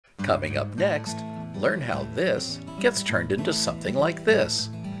Coming up next, learn how this gets turned into something like this.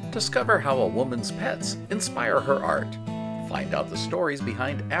 Discover how a woman's pets inspire her art. Find out the stories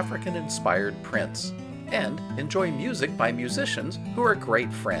behind African-inspired prints. And enjoy music by musicians who are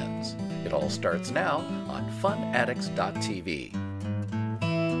great friends. It all starts now on funaddicts.tv.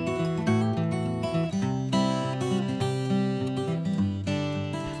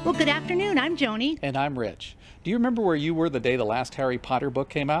 Well, good afternoon. I'm Joni. And I'm Rich. Do you remember where you were the day the last Harry Potter book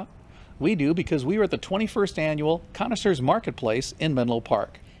came out? We do, because we were at the 21st Annual Connoisseurs Marketplace in Menlo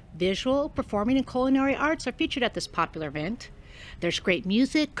Park. Visual, performing, and culinary arts are featured at this popular event. There's great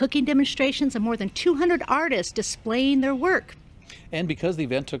music, cooking demonstrations, and more than 200 artists displaying their work. And because the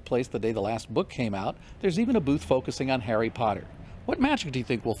event took place the day the last book came out, there's even a booth focusing on Harry Potter. What magic do you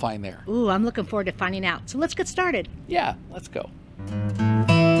think we'll find there? Ooh, I'm looking forward to finding out. So let's get started. Yeah, let's go.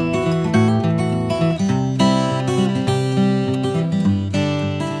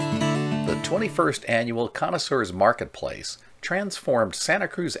 The 21st Annual Connoisseurs Marketplace transformed Santa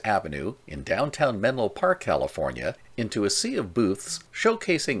Cruz Avenue in downtown Menlo Park, California, into a sea of booths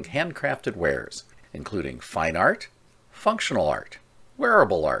showcasing handcrafted wares, including fine art, functional art,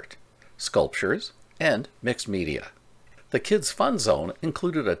 wearable art, sculptures, and mixed media. The Kids Fun Zone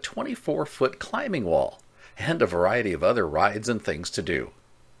included a 24-foot climbing wall and a variety of other rides and things to do.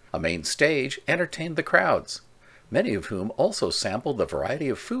 A main stage entertained the crowds, many of whom also sampled the variety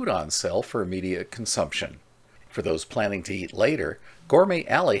of food on sale for immediate consumption. For those planning to eat later, Gourmet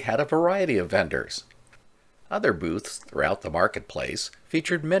Alley had a variety of vendors. Other booths throughout the marketplace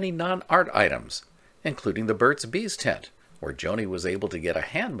featured many non-art items, including the Burt's Bees tent, where Joni was able to get a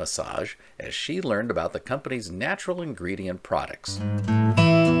hand massage as she learned about the company's natural ingredient products.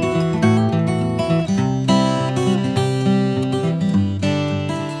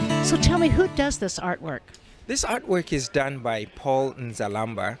 So tell me, who does this artwork? This artwork is done by Paul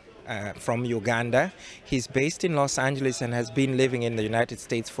Nzalamba from Uganda. He's based in Los Angeles and has been living in the United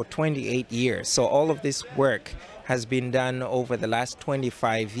States for 28 years. So all of this work has been done over the last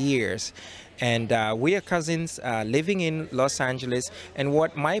 25 years. And we are cousins living in Los Angeles. And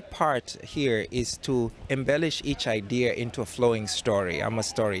what my part here is to embellish each idea into a flowing story. I'm a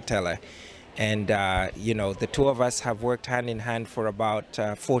storyteller. And, you know, the two of us have worked hand in hand for about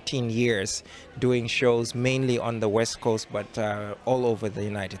 14 years doing shows mainly on the West Coast, but all over the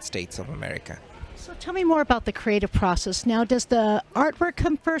United States of America. So tell me more about the creative process. Now, does the artwork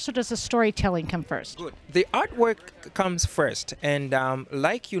come first or does the storytelling come first? Good. The artwork comes first. And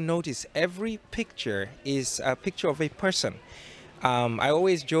like you notice, every picture is a picture of a person. I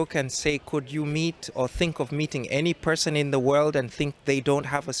always joke and say, could you meet or think of meeting any person in the world and think they don't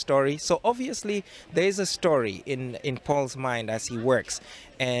have a story? So obviously there is a story in Paul's mind as he works.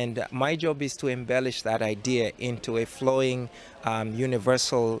 And my job is to embellish that idea into a flowing,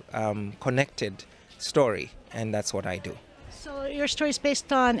 universal, connected story. And that's what I do. So your story is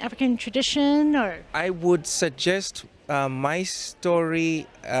based on African tradition, or? I would suggest my story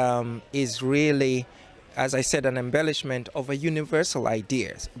is really, as I said, an embellishment of a universal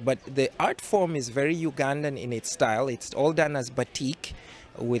idea. But the art form is very Ugandan in its style. It's all done as batik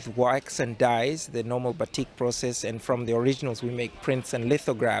with wax and dyes, the normal batik process. And from the originals, we make prints and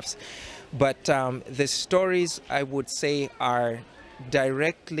lithographs. But the stories, I would say, are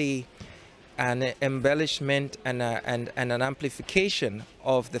directly an embellishment and an amplification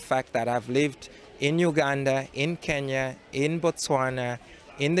of the fact that I've lived in Uganda, in Kenya, in Botswana,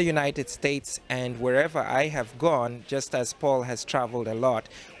 in the United States, and wherever I have gone, just as Paul has traveled a lot,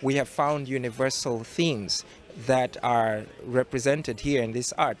 we have found universal themes that are represented here in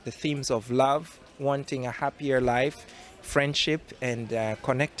this art. The themes of love, wanting a happier life, friendship, and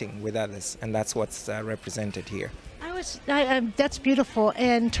connecting with others. And that's what's represented here. That's beautiful.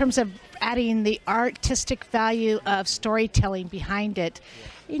 In terms of adding the artistic value of storytelling behind it,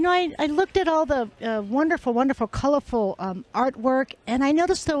 you know, I looked at all the wonderful, wonderful, colorful artwork, and I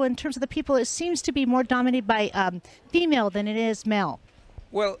noticed, though, in terms of the people, it seems to be more dominated by female than it is male.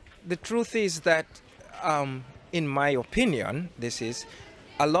 Well, the truth is that, in my opinion, this is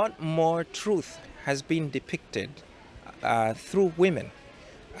a lot more truth has been depicted through women.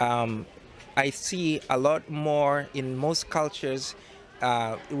 I see a lot more in most cultures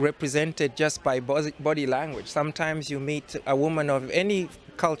represented just by body language. Sometimes you meet a woman of any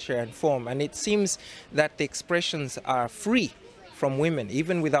culture and form, and it seems that the expressions are free from women,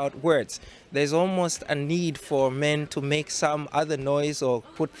 even without words. There's almost a need for men to make some other noise or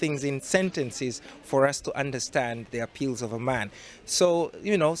put things in sentences for us to understand the appeals of a man. So,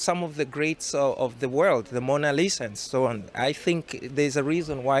 you know, some of the greats of the world, the Mona Lisa and so on, I think there's a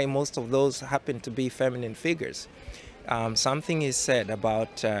reason why most of those happen to be feminine figures. something is said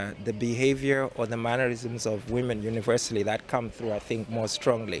about the behavior or the mannerisms of women universally that come through, I think, more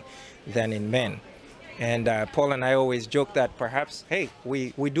strongly than in men. And Paul and I always joke that perhaps, hey,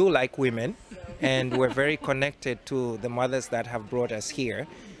 we do like women, and we're very connected to the mothers that have brought us here.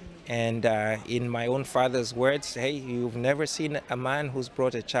 And in my own father's words, hey, you've never seen a man who's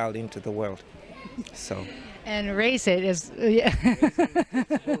brought a child into the world. So. And raise it is, yeah.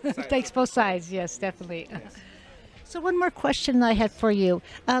 It takes both sides, yes, definitely. Yes. So one more question I had for you.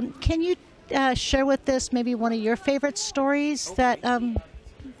 Can you share with us maybe one of your favorite stories that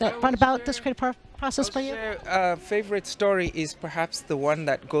brought about this creative process for you? Favorite story is perhaps the one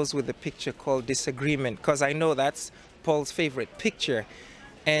that goes with the picture called Disagreement, because I know that's Paul's favorite picture.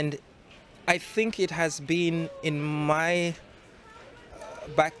 And I think it has been in my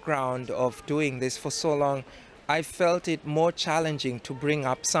background of doing this for so long, I felt it more challenging to bring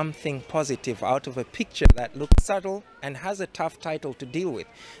up something positive out of a picture that looks subtle and has a tough title to deal with.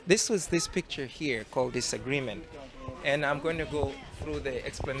 This was this picture here called Disagreement, and I'm going to go through the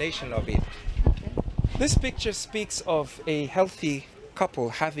explanation of it. This picture speaks of a healthy couple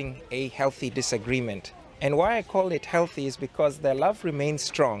having a healthy disagreement. And why I call it healthy is because their love remains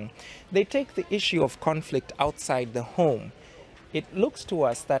strong. They take the issue of conflict outside the home. It looks to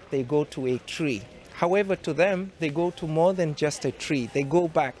us that they go to a tree. However, to them, they go to more than just a tree. They go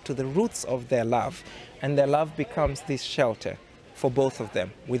back to the roots of their love, and their love becomes this shelter for both of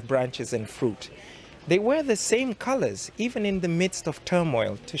them with branches and fruit. They wear the same colors, even in the midst of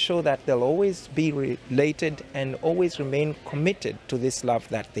turmoil, to show that they'll always be related and always remain committed to this love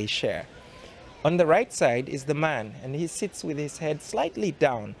that they share. On the right side is the man, and he sits with his head slightly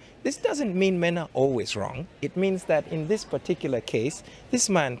down. This doesn't mean men are always wrong. It means that in this particular case, this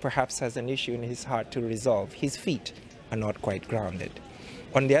man perhaps has an issue in his heart to resolve. His feet are not quite grounded.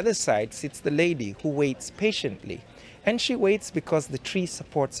 On the other side sits the lady who waits patiently, and she waits because the tree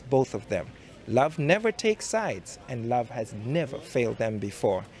supports both of them. Love never takes sides, and love has never failed them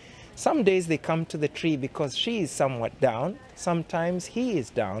before. Some days they come to the tree because she is somewhat down, sometimes he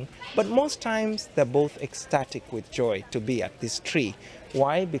is down, but most times they're both ecstatic with joy to be at this tree.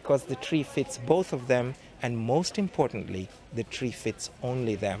 Why? Because the tree fits both of them, and most importantly, the tree fits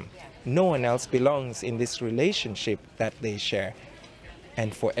only them. No one else belongs in this relationship that they share.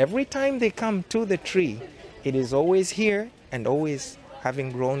 And for every time they come to the tree, it is always here, and always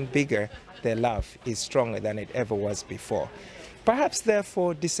having grown bigger, their love is stronger than it ever was before. Perhaps,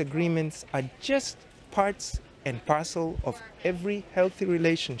 therefore, disagreements are just parts and parcel of every healthy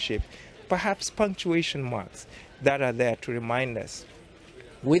relationship, perhaps punctuation marks that are there to remind us,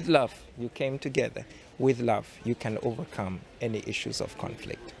 with love, you came together. With love, you can overcome any issues of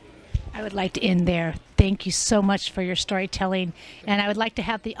conflict. I would like to end there. Thank you so much for your storytelling. And I would like to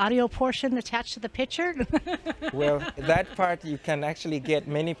have the audio portion attached to the picture. Well, that part you can actually get.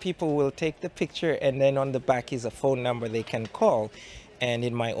 Many people will take the picture, and then on the back is a phone number they can call. And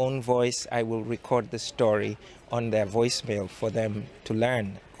in my own voice, I will record the story on their voicemail for them to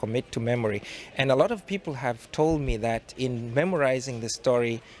learn, commit to memory. And a lot of people have told me that in memorizing the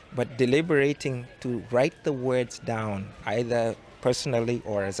story, but deliberating to write the words down, either personally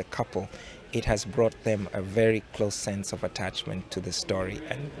or as a couple, it has brought them a very close sense of attachment to the story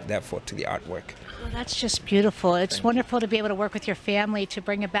and therefore to the artwork. Well, that's just beautiful. It's wonderful to be able to work with your family to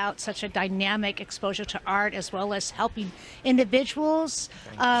bring about such a dynamic exposure to art, as well as helping individuals,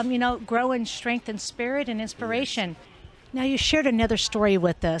 grow in strength and spirit and inspiration. Yes. Now, you shared another story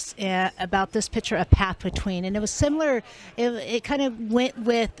with us about this picture, A Path Between, and it was similar. It kind of went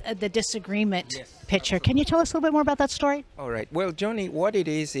with the disagreement picture. Can you tell us a little bit more about that story? All right. Well, Joni, what it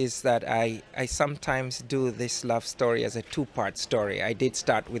is that I sometimes do this love story as a two-part story. I did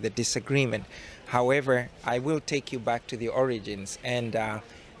start with a disagreement. However, I will take you back to the origins, and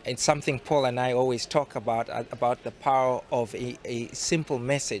it's something Paul and I always talk about the power of a simple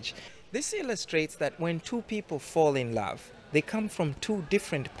message. This illustrates that when two people fall in love, they come from two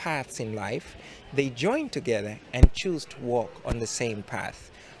different paths in life. They join together and choose to walk on the same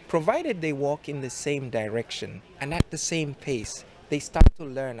path. Provided they walk in the same direction and at the same pace, they start to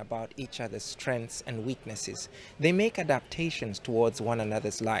learn about each other's strengths and weaknesses. They make adaptations towards one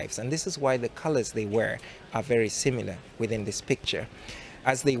another's lives, and this is why the colors they wear are very similar within this picture.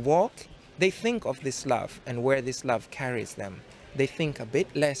 As they walk, they think of this love and where this love carries them. They think a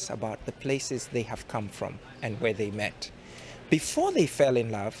bit less about the places they have come from and where they met. Before they fell in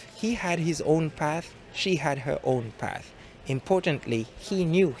love, he had his own path, she had her own path. Importantly, he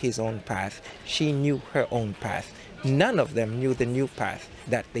knew his own path, she knew her own path. None of them knew the new path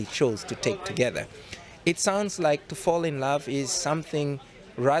that they chose to take together. It sounds like to fall in love is something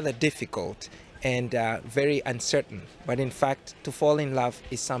rather difficult. and very uncertain. But in fact, to fall in love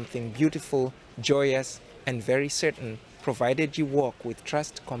is something beautiful, joyous, and very certain, provided you walk with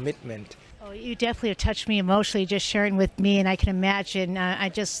trust, commitment. Oh, you definitely have touched me emotionally just sharing with me, and I can imagine. I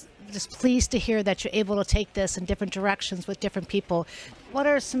just pleased to hear that you're able to take this in different directions with different people. What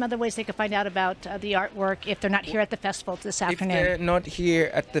are some other ways they can find out about the artwork if they're not here at the festival this afternoon? If they're not here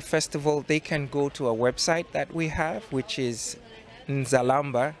at the festival, they can go to a website that we have, which is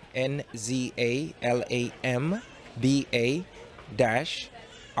Nzalamba, Nzalamba dash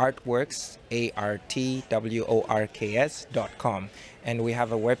artworks, artworks.com, and we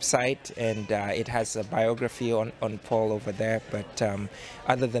have a website, and it has a biography on Paul over there. But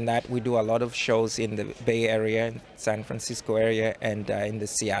other than that, we do a lot of shows in the Bay Area, San Francisco area, and in the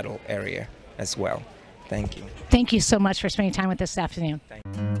Seattle area as well. Thank you. Thank you so much for spending time with us this afternoon. Thank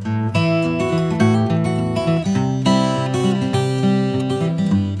you.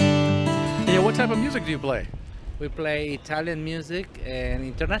 Yeah, what type of music do you play? We play Italian music and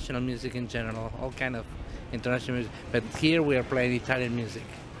international music in general, all kind of international music. But here we are playing Italian music.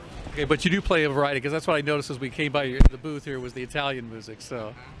 Okay, but you do play a variety, because that's what I noticed as we came by the booth here was the Italian music.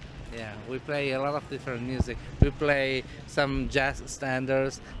 So, Yeah, we play a lot of different music. We play some jazz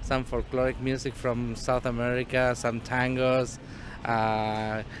standards, some folkloric music from South America, some tangos,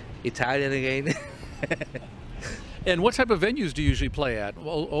 Italian again. and what type of venues do you usually play at?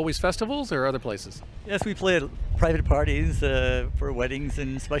 Always festivals or other places? Yes, we play at private parties for weddings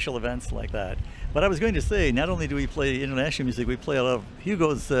and special events like that. But I was going to say, not only do we play international music, we play a lot of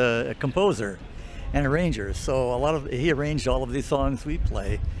Hugo's a composer and arranger. So he arranged all of these songs we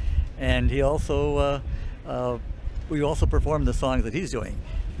play, and he also we also perform the songs that he's doing,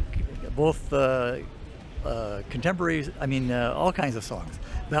 both contemporary, all kinds of songs,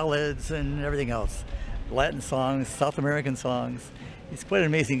 ballads and everything else. Latin songs, South American songs. He's quite an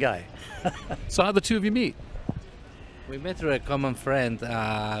amazing guy. So how'd the two of you meet? We met through a common friend,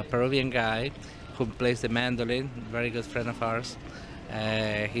 a Peruvian guy who plays the mandolin, very good friend of ours.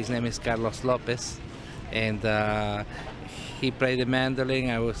 His name is Carlos Lopez, and he played the mandolin.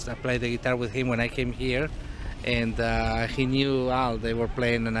 I played the guitar with him when I came here, and he knew Al. They were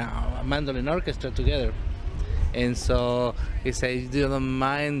playing a mandolin orchestra together, and so he said, "Do you don't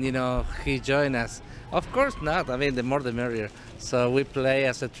mind, he joined us?" Of course not. I mean, the more the merrier. So we play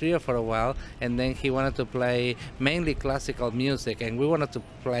as a trio for a while, and then he wanted to play mainly classical music, and we wanted to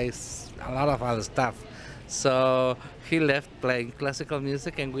play a lot of other stuff. So he left playing classical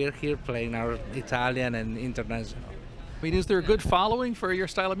music, and we're here playing our Italian and international. I mean, is there a good following for your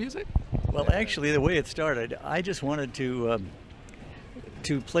style of music? Well, actually, the way it started, I just wanted to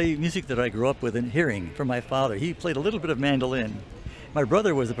play music that I grew up with and hearing from my father. He played a little bit of mandolin. My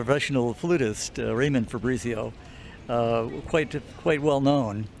brother was a professional flutist, Raymond Fabrizio, quite well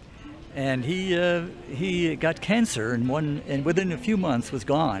known, and he got cancer and within a few months was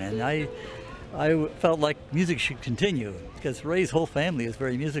gone. And I felt like music should continue, because Ray's whole family is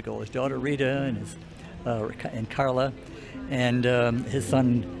very musical. His daughter Rita and Carla, and his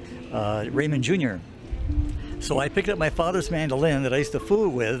son Raymond Jr. So I picked up my father's mandolin that I used to fool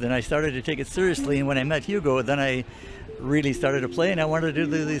with, and I started to take it seriously. And when I met Hugo, then I really started to play, and I wanted to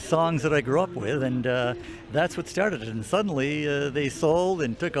do these songs that I grew up with, and that's what started it. And suddenly they sold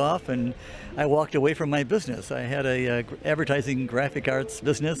and took off, and I walked away from my business. I had a advertising graphic arts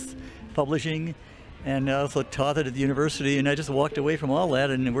business, publishing, and I also taught it at the university, and I just walked away from all that,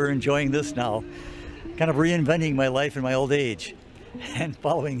 and we're enjoying this now, kind of reinventing my life in my old age and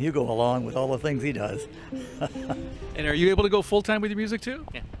following Hugo along with all the things he does. And are you able to go full-time with your music too?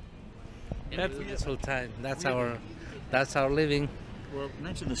 Yeah. That's full time. That's our living. Well,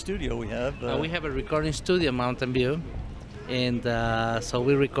 mention the studio we have. We have a recording studio in Mountain View, and so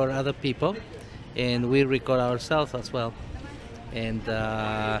we record other people, and we record ourselves as well. And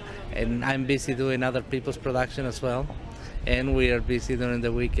I'm busy doing other people's production as well, and we are busy during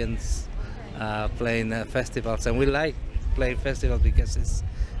the weekends playing festivals. And we like playing festivals because it's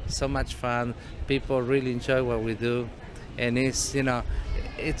so much fun. People really enjoy what we do, and it's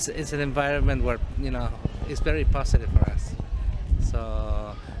it's an environment where it's very positive for us.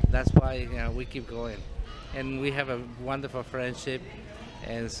 So that's why we keep going, and we have a wonderful friendship,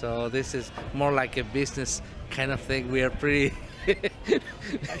 and so this is more like a business kind of thing. We are pretty.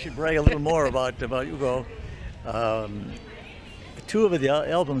 I should brag a little more about Hugo. Two of the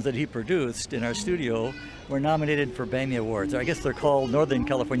albums that he produced in our studio were nominated for BAMI Awards. I guess they're called Northern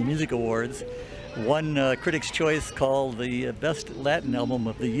California Music Awards. One Critics' Choice called the Best Latin Album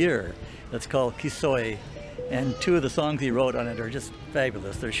of the Year. That's called Quisoy. And two of the songs he wrote on it are just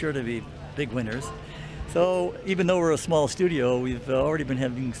fabulous. They're sure to be big winners. So even though we're a small studio, we've already been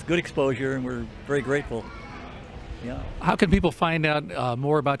having good exposure, and we're very grateful. Yeah. How can people find out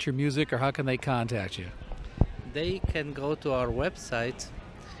more about your music, or how can they contact you? They can go to our website,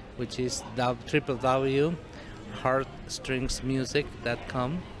 which is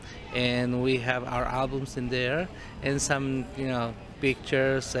www.heartstringsmusic.com, and we have our albums in there and some,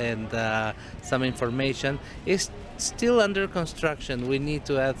 pictures and some information. It's still under construction. We need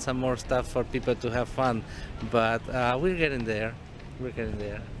to add some more stuff for people to have fun, but we're getting there. We're getting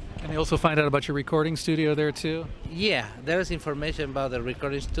there. Can they also find out about your recording studio there too? Yeah, there's information about the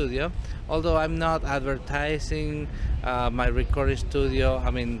recording studio, although I'm not advertising my recording studio,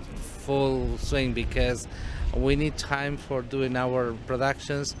 full swing, because we need time for doing our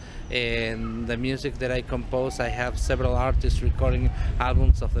productions and the music that I compose. I have several artists recording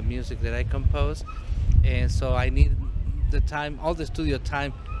albums of the music that I compose, and so I need the time, all the studio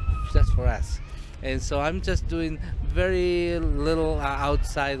time, just for us. And so I'm just doing very little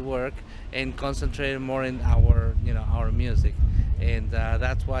outside work and concentrating more in our, our music. And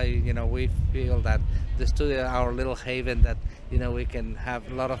that's why, we feel that the studio, our little haven, that, we can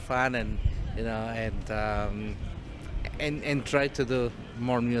have a lot of fun and, and try to do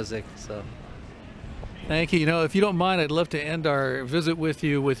more music. So. Thank you. If you don't mind, I'd love to end our visit with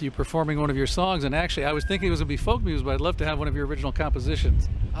you performing one of your songs. And actually, I was thinking it was going to be folk music, but I'd love to have one of your original compositions.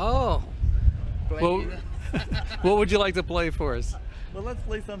 Oh. Well, what would you like to play for us? Well, let's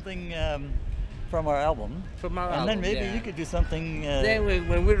play something from our album. From our album. album, And then maybe you could do something... then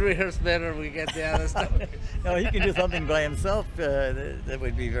when we rehearse better, we get the other stuff. No, he can do something by himself that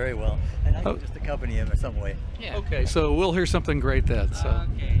would be very well. And I can just accompany him in some way. Yeah. Okay, so we'll hear something great then. So.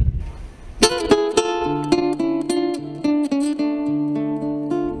 Okay.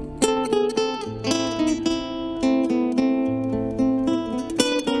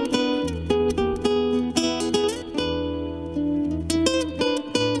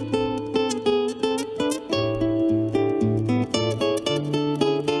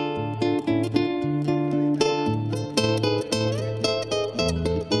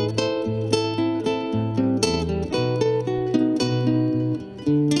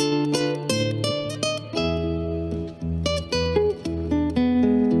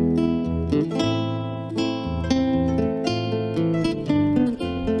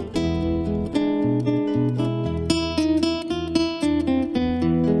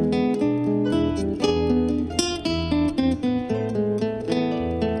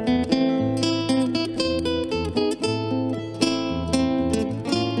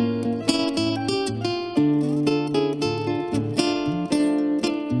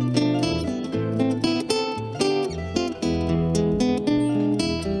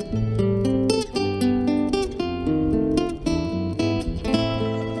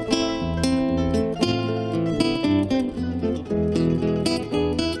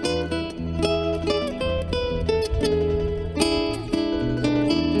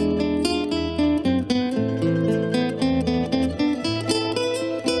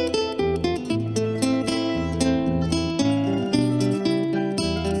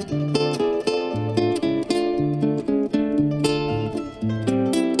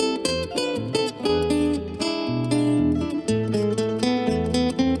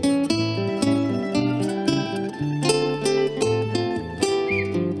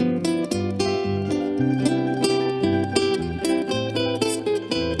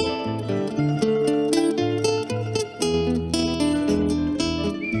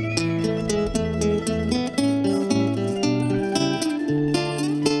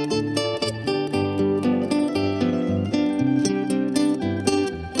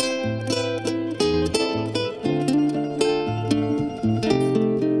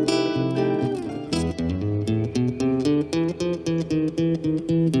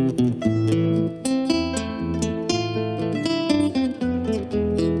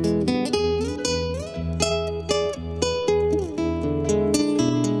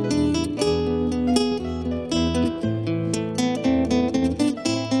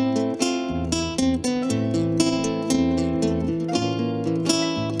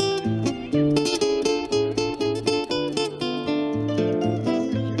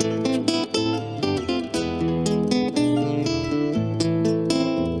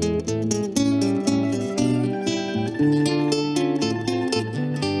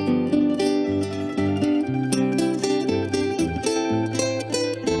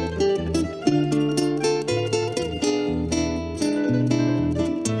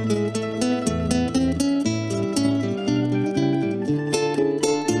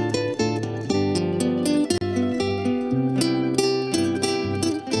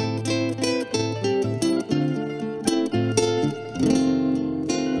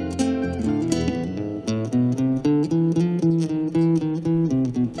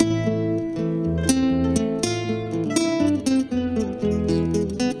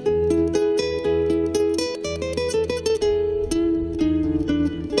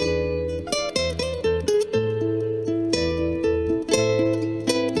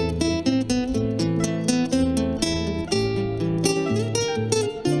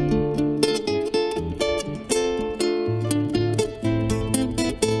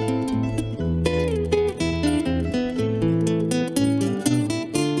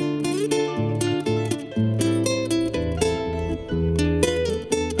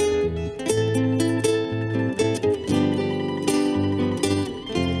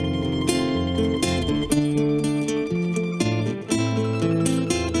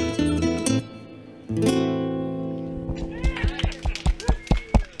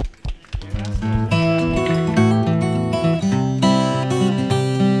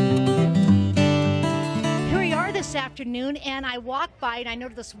 walked by and I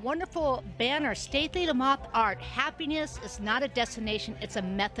noticed this wonderful banner, Stately to Moth Art. Happiness is not a destination, it's a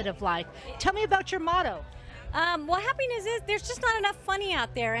method of life. Tell me about your motto. Well, happiness is, there's just not enough funny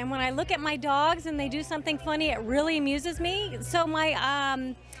out there. And when I look at my dogs and they do something funny, it really amuses me. So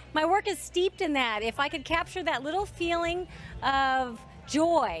my work is steeped in that. If I could capture that little feeling of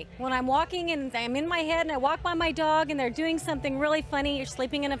joy when I'm walking and I'm in my head and I walk by my dog and they're doing something really funny or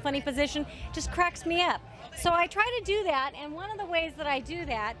sleeping in a funny position, it just cracks me up. So I try to do that, and one of the ways that I do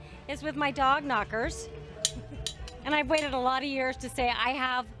that is with my dog knockers. And I've waited a lot of years to say I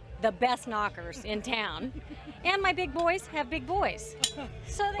have the best knockers in town. And my big boys have big boys.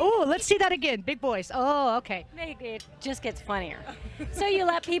 So Oh, let's see that again. Big boys. Oh, okay. It just gets funnier. So you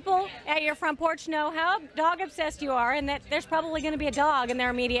let people at your front porch know how dog obsessed you are and that there's probably going to be a dog in their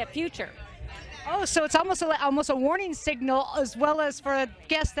immediate future. Oh, so it's almost a warning signal as well as for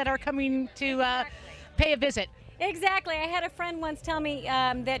guests that are coming to pay a visit. Exactly. I had a friend once tell me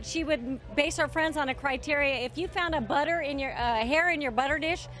that she would base her friends on a criteria. If you found a butter in your hair in your butter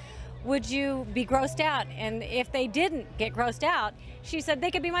dish, would you be grossed out? And if they didn't get grossed out, she said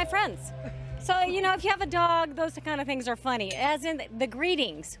they could be my friends. So, you know, if you have a dog, those kind of things are funny. As in the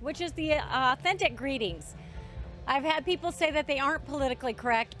greetings, which is the authentic greetings. I've had people say that they aren't politically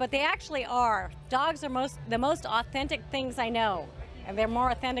correct, but they actually are. Dogs are the most authentic things I know, and they're more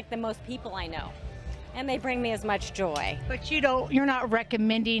authentic than most people I know. And they bring me as much joy. But you're not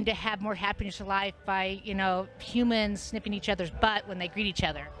recommending to have more happiness in life by, humans snipping each other's butt when they greet each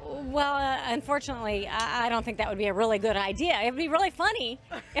other. Well, unfortunately, I don't think that would be a really good idea. It would be really funny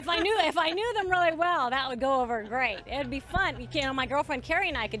if I knew them really well. That would go over great. It would be fun. My girlfriend Carrie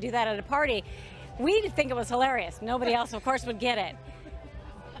and I could do that at a party. We'd think it was hilarious. Nobody else, of course, would get it.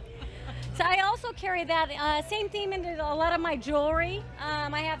 So I also carry that same theme into a lot of my jewelry.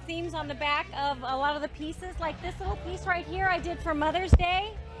 I have themes on the back of a lot of the pieces, like this little piece right here I did for Mother's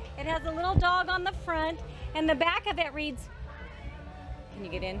Day. It has a little dog on the front, and the back of it reads, can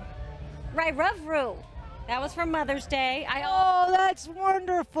you get in? Right, Ruff-Roo. That was for Mother's Day. Oh, that's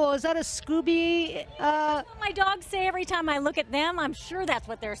wonderful. Is that a Scooby? That's what my dogs say every time I look at them. I'm sure that's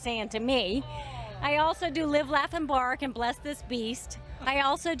what they're saying to me. I also do Live, Laugh, and Bark and Bless This Beast. I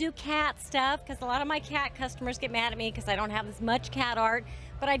also do cat stuff because a lot of my cat customers get mad at me because I don't have as much cat art.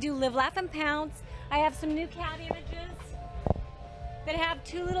 But I do Live, Laugh, and Pounce. I have some new cat images that have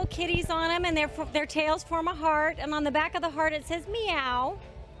two little kitties on them, and their tails form a heart. And on the back of the heart it says meow.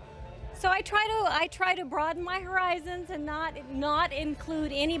 So I try to broaden my horizons and not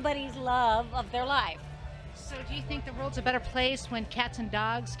include anybody's love of their life. So do you think the world's a better place when cats and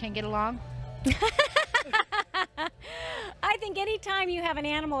dogs can get along? I think anytime you have an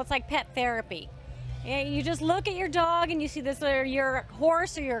animal, it's like pet therapy. You just look at your dog and you see this, or your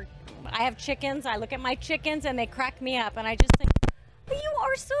horse, or I have chickens. I look at my chickens and they crack me up, and I just think, you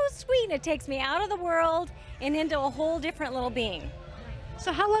are so sweet. And it takes me out of the world and into a whole different little being.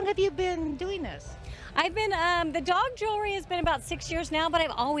 So how long have you been doing this? I've been, the dog jewelry has been about 6 years now, but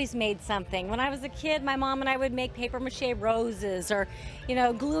I've always made something. When I was a kid, my mom and I would make paper mache roses, or,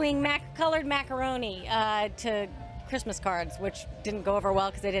 gluing colored macaroni to Christmas cards, which didn't go over well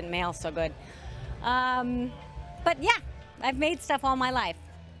because they didn't mail so good. But yeah, I've made stuff all my life.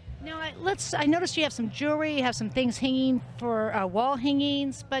 Now, I noticed you have some jewelry, you have some things hanging for wall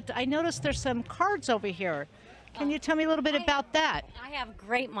hangings, but I noticed there's some cards over here. Can you tell me a little bit about that? I have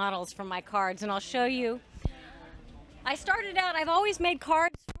great models for my cards, and I'll show you. I started out, I've always made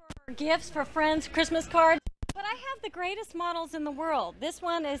cards for gifts for friends, Christmas cards, but I have the greatest models in the world. This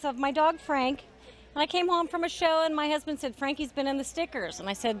one is of my dog, Frank. And I came home from a show, and my husband said, Frankie's been in the stickers. And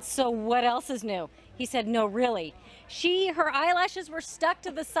I said, so what else is new? He said, no, really. Her eyelashes were stuck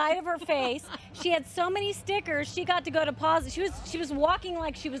to the side of her face. She had so many stickers, she got to go to pause. She was walking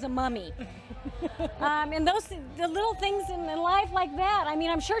like she was a mummy. And the little things in life like that, I mean,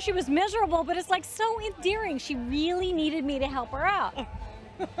 I'm sure she was miserable, but it's like so endearing. She really needed me to help her out.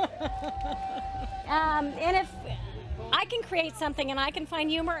 And if I can create something and I can find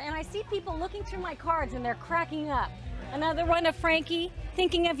humor, and I see people looking through my cards and they're cracking up. Another one of Frankie,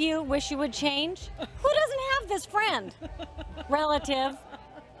 thinking of you, wish you would change. Who doesn't have this friend? Relative,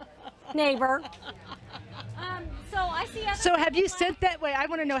 neighbor. So I see. So have you sent that? Wait, I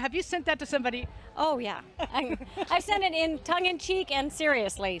want to know. Have you sent that to somebody? Oh yeah, I sent it in tongue-in-cheek and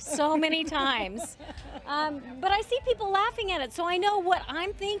seriously so many times. But I see people laughing at it, so I know what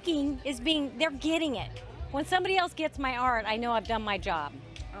I'm thinking is they're getting it. When somebody else gets my art, I know I've done my job.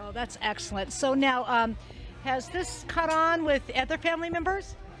 Oh, that's excellent. So now, has this caught on with other family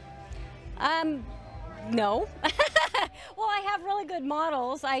members? No. Well, I have really good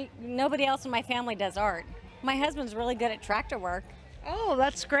models. Nobody else in my family does art. My husband's really good at tractor work. Oh,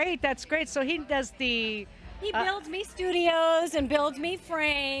 that's great. That's great. So he does the... He builds me studios and builds me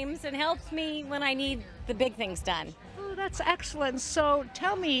frames and helps me when I need the big things done. Oh, that's excellent. So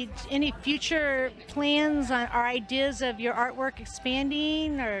tell me, any future plans or ideas of your artwork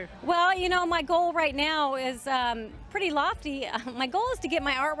expanding? Or Well, you know, my goal right now is pretty lofty. My goal is to get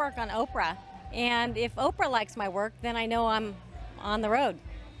my artwork on Oprah. And if Oprah likes my work, then I know I'm on the road.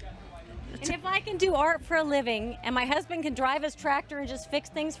 And if I can do art for a living and my husband can drive his tractor and just fix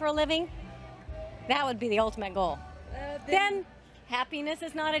things for a living, that would be the ultimate goal. Then happiness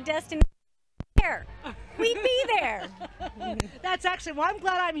is not a destination. There, we'd be there. that's actually, well, I'm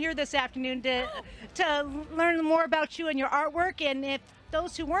glad I'm here this afternoon to learn more about you and your artwork. And if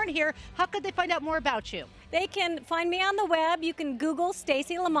those who weren't here, how could they find out more about you? They can find me on the web. You can Google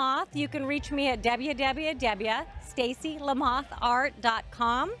Stacy Lamoth. You can reach me at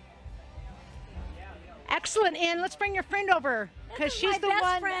www.stacylamothart.com. Excellent. And let's bring your friend over, because she's the best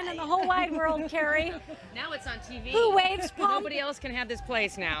one. friend in the whole wide world, Carrie. Now it's on TV. Who waves pom? Nobody else can have this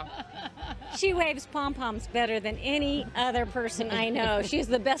place now. She waves pom-poms better than any other person I know. She's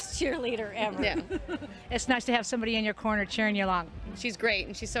the best cheerleader ever. Yeah. It's nice to have somebody in your corner cheering you along. She's great,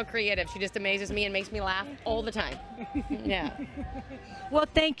 and she's so creative. She just amazes me and makes me laugh all the time. Yeah. Well,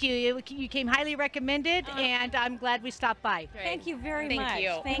 thank you. You came highly recommended, and I'm glad we stopped by. Thank you very much. Thank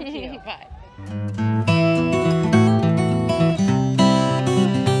you. Thank you. Bye.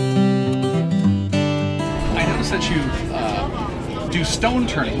 I noticed that you do stone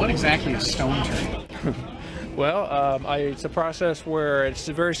turning. What exactly is stone turning? Well, it's a process where it's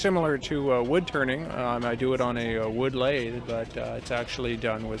very similar to wood turning. I do it on a wood lathe, but it's actually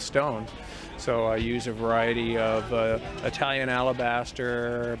done with stone. So I use a variety of Italian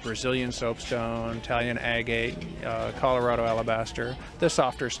alabaster, Brazilian soapstone, Italian agate, Colorado alabaster, the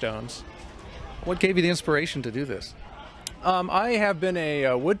softer stones. What gave you the inspiration to do this? I have been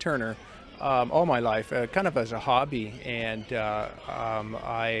a wood turner all my life, kind of as a hobby, and my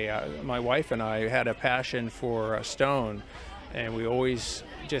wife and I had a passion for stone, and we always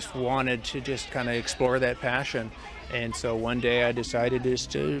just wanted to just kind of explore that passion. And so one day I decided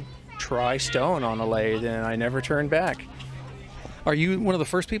just to try stone on a lathe, and I never turned back. Are you one of the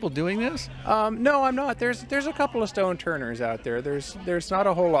first people doing this? No, I'm not. There's a couple of stone turners out there. There's not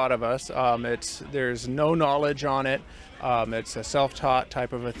a whole lot of us. There's no knowledge on it. It's a self-taught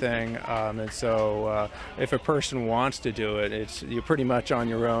type of a thing, and so if a person wants to do it, you're pretty much on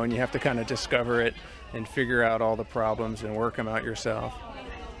your own. You have to kind of discover it and figure out all the problems and work them out yourself.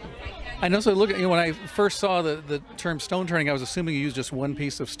 I know. So when I first saw the term stone turning, I was assuming you used just one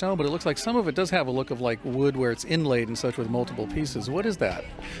piece of stone, but it looks like some of it does have a look of like wood, where it's inlaid and such with multiple pieces. What is that?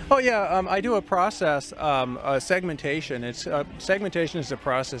 Oh yeah, I do a process, segmentation. Segmentation is a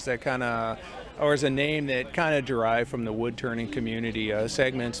process that kind of, or is a name that kind of derived from the wood turning community.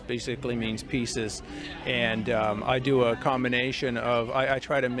 Segments basically means pieces, and I do a combination of, I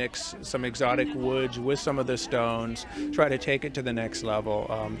try to mix some exotic woods with some of the stones, try to take it to the next level.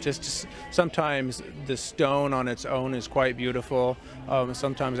 Sometimes the stone on its own is quite beautiful.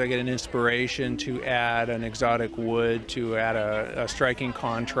 Sometimes I get an inspiration to add an exotic wood to add a striking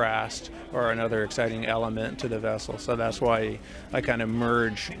contrast or another exciting element to the vessel. So that's why I kind of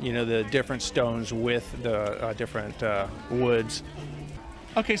merge, the different stones with the different woods.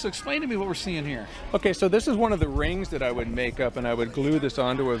 Okay, so explain to me what we're seeing here. Okay, so this is one of the rings that I would make up, and I would glue this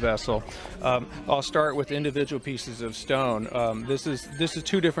onto a vessel. I'll start with individual pieces of stone. This is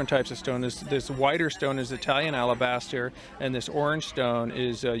two different types of stone. This whiter stone is Italian alabaster, and this orange stone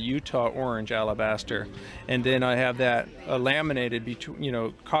is Utah orange alabaster. And then I have that laminated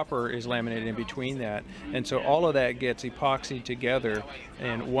between, copper is laminated in between that, and so all of that gets epoxied together.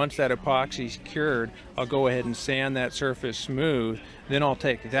 And once that epoxy's cured, I'll go ahead and sand that surface smooth. Then I'll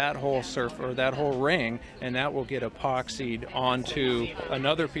take that whole that whole ring, and that will get epoxied onto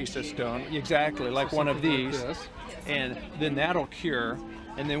another piece of stone, exactly like one of these, and then that'll cure.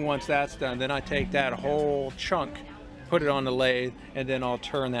 And then once that's done, then I take that whole chunk, put it on the lathe, and then I'll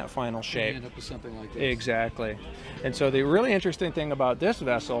turn that final shape. End up with something like this. Exactly. And so the really interesting thing about this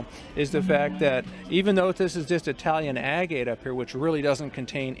vessel is the fact that even though this is just Italian agate up here, which really doesn't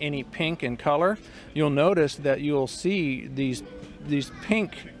contain any pink in color, you'll notice that you'll see these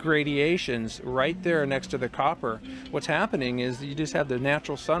pink gradations right there next to the copper. What's happening is you just have the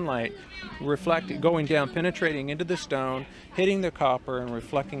natural sunlight going down, penetrating into the stone, hitting the copper, and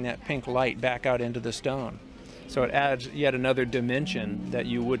reflecting that pink light back out into the stone. So it adds yet another dimension that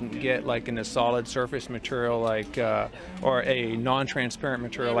you wouldn't get like in a solid surface material or a non-transparent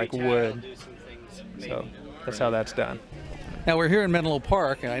material like wood. So that's how that's done. Now we're here in Menlo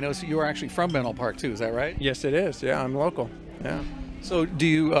Park, and I know you are actually from Menlo Park too, is that right? Yes, it is. Yeah, I'm local. Yeah. So do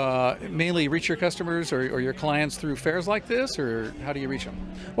you mainly reach your customers or your clients through fairs like this, or how do you reach them?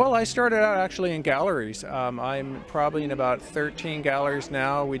 Well, I started out actually in galleries. I'm probably in about 13 galleries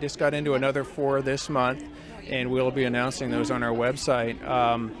now. We just got into another 4 this month, and we'll be announcing those on our website.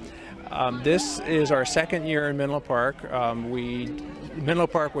 This is our 2nd year in Menlo Park. Menlo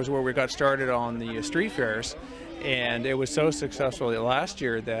Park was where we got started on the street fairs, and it was so successful last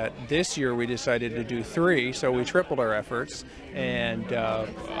year that this year we decided to do 3, so we tripled our efforts. And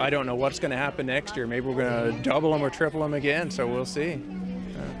I don't know what's going to happen next year. Maybe we're going to double them or triple them again, so we'll see.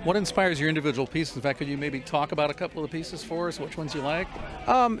 What inspires your individual pieces? In fact, could you maybe talk about a couple of the pieces for us, which ones you like?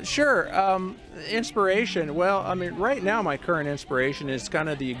 Sure. Inspiration. Well, I mean, right now my current inspiration is kind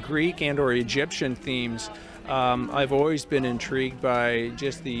of the Greek and or Egyptian themes. I've always been intrigued by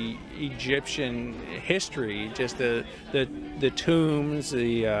just the Egyptian history, just the tombs,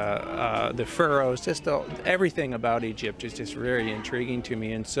 the pharaohs, just everything about Egypt is just very intriguing to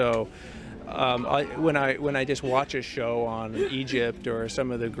me. And so when I just watch a show on Egypt or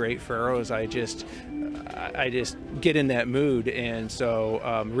some of the great pharaohs, I just get in that mood. And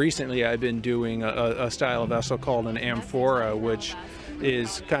so recently I've been doing a style of vessel called an amphora, which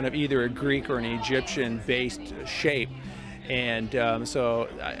is kind of either a Greek or an Egyptian based shape. And so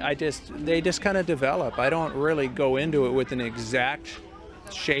they just kind of develop. I don't really go into it with an exact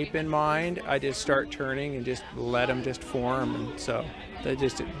shape in mind. I just start turning and just let them just form. And so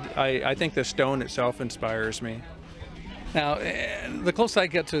I think the stone itself inspires me. Now, the closer I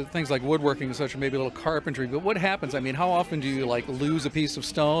get to things like woodworking and such, or maybe a little carpentry, but what happens? I mean, how often do you like lose a piece of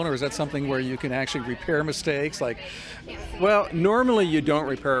stone, or is that something where you can actually repair mistakes? Like, well, normally you don't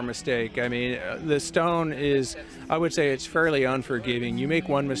repair a mistake. I mean, the stone is, I would say it's fairly unforgiving. You make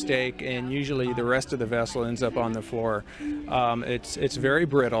one mistake and usually the rest of the vessel ends up on the floor. It's very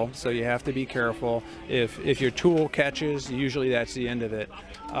brittle, so you have to be careful. If your tool catches, usually that's the end of it.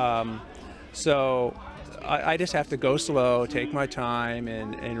 So I just have to go slow, take my time,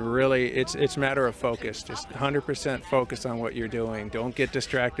 and really it's a matter of focus. Just 100% focus on what you're doing. Don't get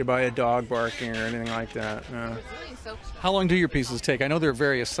distracted by a dog barking or anything like that. No. How long do your pieces take? I know there are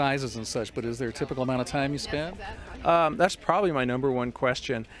various sizes and such, but is there a typical amount of time you spend? That's probably my #1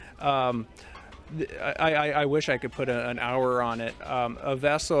 question. I wish I could put an hour on it. A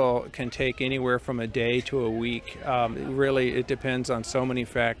vessel can take anywhere from a day to a week. Really, it depends on so many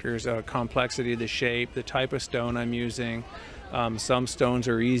factors: complexity of the shape, the type of stone I'm using. Some stones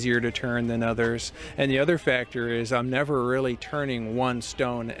are easier to turn than others. And the other factor is I'm never really turning one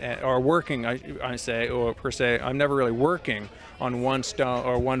stone or working, I'm never really working on one stone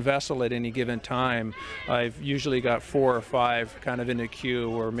or one vessel at any given time. I've usually got 4 or 5 kind of in a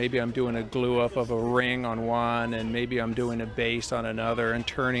queue, or maybe I'm doing a glue up of a ring on one, and maybe I'm doing a base on another and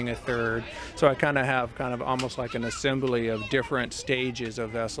turning a third. So I kind of have almost like an assembly of different stages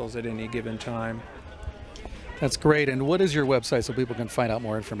of vessels at any given time. That's great. And what is your website so people can find out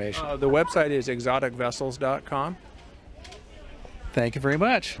more information? The website is exoticvessels.com. Thank you very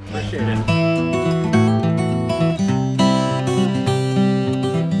much. Appreciate it.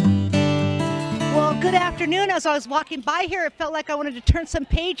 Well, good afternoon. As I was walking by here, it felt like I wanted to turn some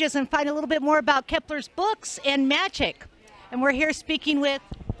pages and find a little bit more about Kepler's books and magic. And we're here speaking with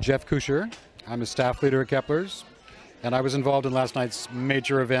Jeff Kusher. I'm a staff leader at Kepler's, and I was involved in last night's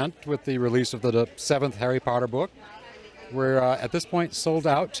major event with the release of the 7th Harry Potter book. We're at this point sold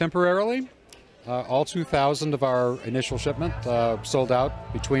out temporarily. All 2,000 of our initial shipment sold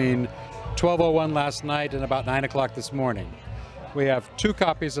out between 12:01 last night and about 9 o'clock this morning. We have 2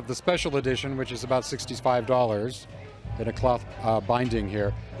 copies of the special edition, which is about $65 in a cloth binding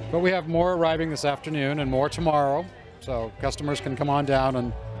here. But we have more arriving this afternoon and more tomorrow, so customers can come on down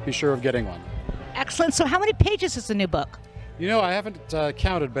and be sure of getting one. Excellent. So how many pages is the new book? You know, I haven't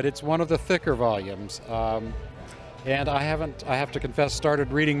counted, but it's one of the thicker volumes. And I have to confess,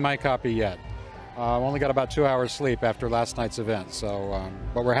 started reading my copy yet. I've only got about 2 hours sleep after last night's event. So,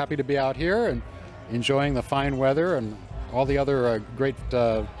 but we're happy to be out here and enjoying the fine weather and all the other great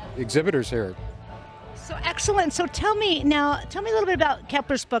exhibitors here. So excellent. So tell me a little bit about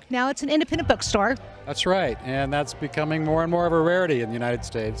Kepler's book. Now it's an independent bookstore. That's right, and that's becoming more and more of a rarity in the United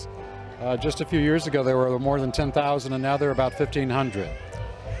States. Just a few years ago there were more than 10,000, and now there are about 1,500.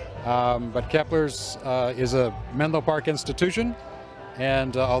 But Kepler's is a Menlo Park institution,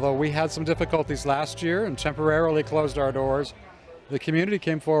 and although we had some difficulties last year and temporarily closed our doors, the community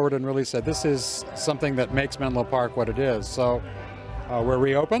came forward and really said this is something that makes Menlo Park what it is. So we're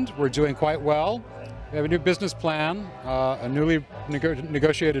reopened, we're doing quite well. We have a new business plan, a newly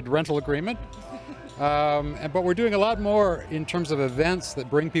negotiated rental agreement, but we're doing a lot more in terms of events that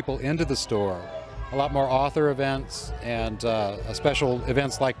bring people into the store. a lot more author events and special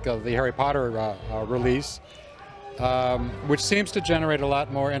events like the Harry Potter release, which seems to generate a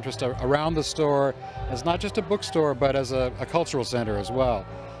lot more interest around the store as not just a bookstore, but as a cultural center as well.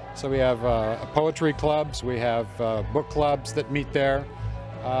 So we have poetry clubs, we have book clubs that meet there.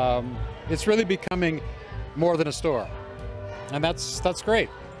 It's really becoming more than a store, and that's great.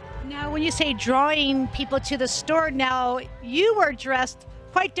 Now, when you say drawing people to the store, now you were dressed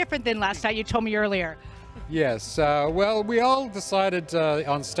quite different than last night, you told me earlier. Yes, well, we all decided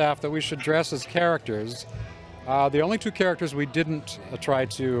on staff that we should dress as characters. The only two characters we didn't try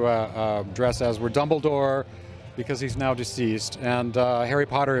to dress as were Dumbledore, because he's now deceased, and Harry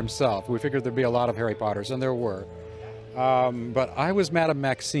Potter himself. We figured there'd be a lot of Harry Potters, and there were. But I was Madame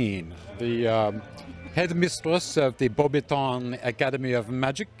Maxine, the headmistress of the Beauxbatons Academy of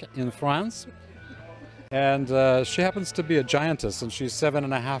Magic in France. And she happens to be a giantess, and she's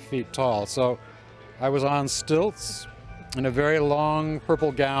 7.5 feet tall. So I was on stilts in a very long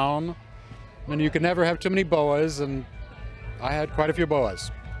purple gown, and you can never have too many boas, and I had quite a few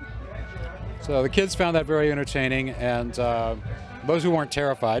boas. So the kids found that very entertaining, and those who weren't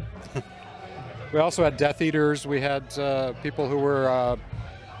terrified. We also had Death Eaters. We had people who were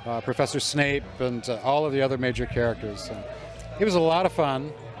Professor Snape and all of the other major characters. So it was a lot of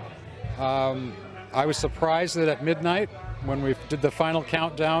fun. I was surprised that at midnight, when we did the final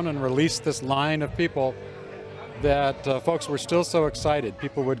countdown and released this line of people, that folks were still so excited.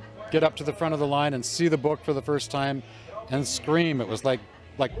 People would get up to the front of the line and see the book for the first time and scream. It was like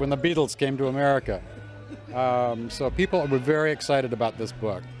when the Beatles came to America. So people were very excited about this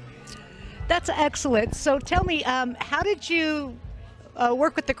book. That's excellent. So tell me, how did you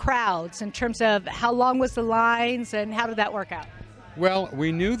work with the crowds in terms of how long was the lines and how did that work out? Well,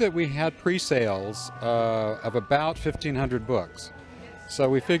 we knew that we had pre-sales of about 1,500 books. So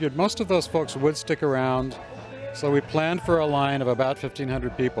we figured most of those folks would stick around. So we planned for a line of about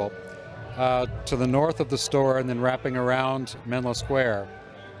 1,500 people to the north of the store and then wrapping around Menlo Square.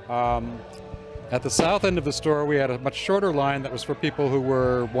 At the south end of the store, we had a much shorter line that was for people who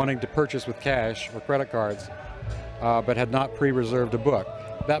were wanting to purchase with cash or credit cards, but had not pre-reserved a book.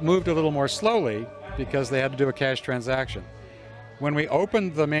 That moved a little more slowly because they had to do a cash transaction. When we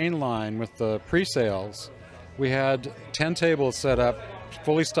opened the main line with the pre-sales, we had 10 tables set up,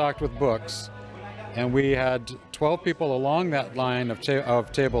 fully stocked with books, and we had 12 people along that line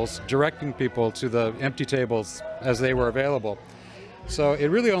of tables directing people to the empty tables as they were available. So it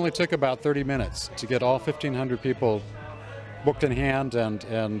really only took about 30 minutes to get all 1,500 people booked in hand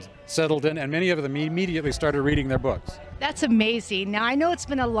and settled in, and many of them immediately started reading their books. That's amazing. Now, I know it's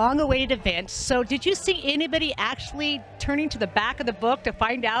been a long-awaited event, so did you see anybody actually turning to the back of the book to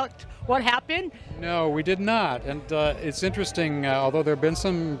find out what happened? No, we did not, and it's interesting, although there have been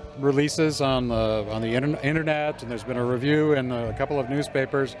some releases on the internet, and there's been a review in a couple of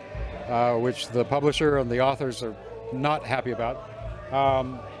newspapers, which the publisher and the authors are not happy about.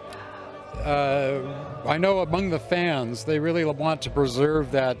 I know among the fans, they really want to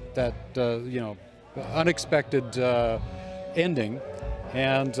preserve that unexpected ending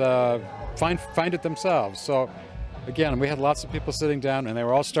and find it themselves. So again, we had lots of people sitting down, and they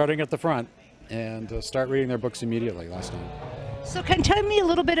were all starting at the front and start reading their books immediately last night. So can you tell me a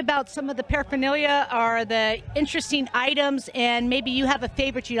little bit about some of the paraphernalia or the interesting items, and maybe you have a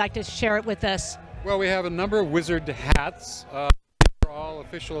favorite you'd like to share it with us? Well, we have a number of wizard hats. All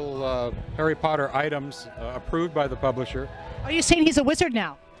official Harry Potter items approved by the publisher. Are you saying he's a wizard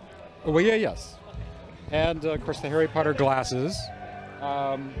now? Well, yeah, yes. And of course the Harry Potter glasses.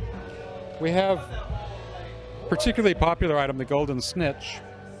 We have particularly popular item, the golden snitch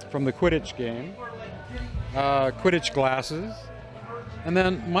from the Quidditch game. Quidditch glasses. And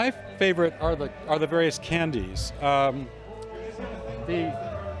then my favorite are the various candies. The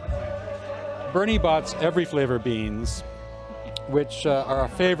Bernie Bott's Every Flavor beans, which are a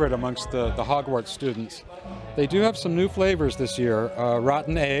favorite amongst the Hogwarts students. They do have some new flavors this year,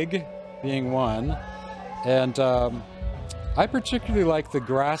 rotten egg being one, and I particularly like the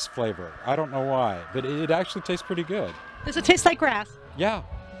grass flavor. I don't know why, but it actually tastes pretty good. Does it taste like grass? Yeah,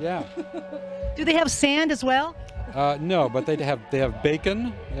 yeah. Do they have sand as well? No, but they have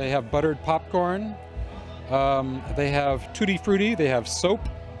bacon, they have buttered popcorn, they have tutti frutti, they have soap.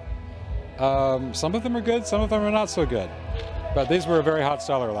 Some of them are good, some of them are not so good. But these were a very hot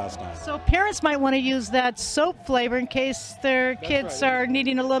seller last night. So parents might want to use that soap flavor in case their kids are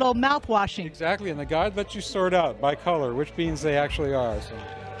needing a little mouth-washing. Exactly, and the guide lets you sort out by color which beans they actually are. So.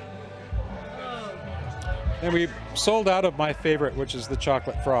 And we sold out of my favorite, which is the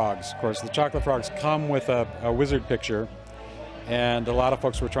chocolate frogs. Of course, the chocolate frogs come with a wizard picture. And a lot of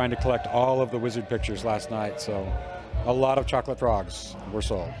folks were trying to collect all of the Wizard pictures last night, so a lot of chocolate frogs were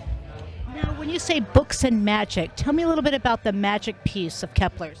sold. Now, when you say books and magic, tell me a little bit about the magic piece of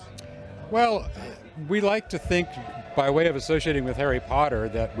Kepler's. Well, we like to think, by way of associating with Harry Potter,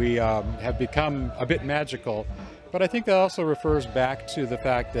 that we have become a bit magical, but I think that also refers back to the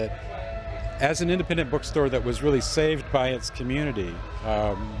fact that as an independent bookstore that was really saved by its community,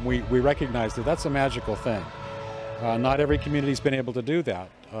 we recognize that that's a magical thing. Not every community's been able to do that.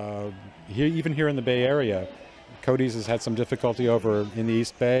 Even here in the Bay Area, Cody's has had some difficulty over in the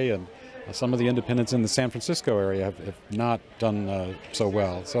East Bay, and some of the independents in the San Francisco area have not done so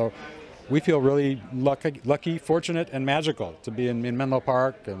well. So we feel really lucky, fortunate, and magical to be in Menlo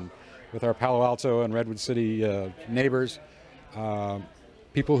Park and with our Palo Alto and Redwood City neighbors.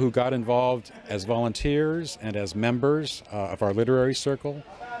 People who got involved as volunteers and as members of our literary circle,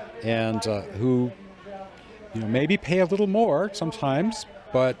 and who maybe pay a little more sometimes,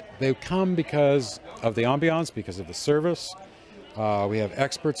 but they come because of the ambiance, because of the service. We have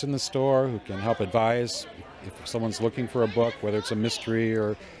experts in the store who can help advise if someone's looking for a book, whether it's a mystery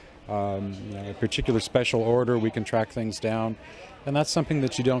or a particular special order. We can track things down, and that's something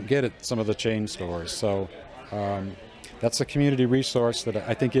that you don't get at some of the chain stores. So that's a community resource that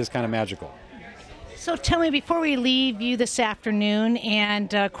I think is kind of magical. So tell me, before we leave you this afternoon,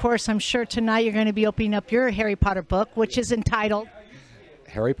 and of course I'm sure tonight you're going to be opening up your Harry Potter book, which is entitled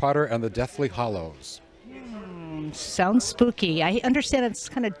Harry Potter and the Deathly Hallows. Sounds spooky. I understand it's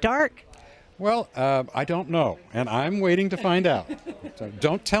kind of dark. Well, I don't know, and I'm waiting to find out. So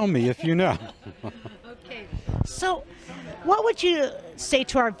don't tell me if you know. Okay. So what would you say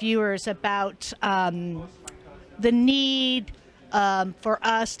to our viewers about the need for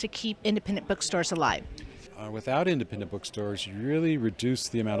us to keep independent bookstores alive? Without independent bookstores, you really reduce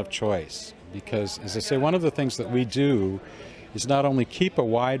the amount of choice, because, as I say, one of the things that we do is not only keep a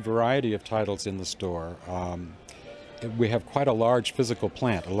wide variety of titles in the store. We have quite a large physical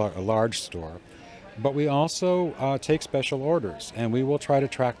plant, a large store, but we also take special orders, and we will try to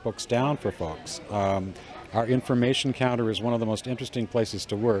track books down for folks. Our information counter is one of the most interesting places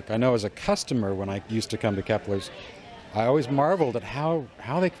to work. I know as a customer, when I used to come to Kepler's, I always marveled at how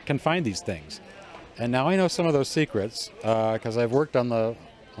they can find these things. And now I know some of those secrets because I've worked on the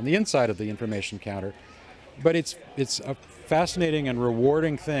inside of the information counter. But it's a fascinating and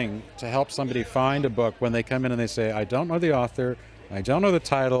rewarding thing to help somebody find a book when they come in and they say, I don't know the author, I don't know the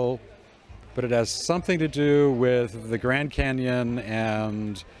title, but it has something to do with the Grand Canyon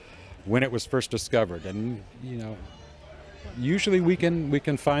and when it was first discovered. And usually we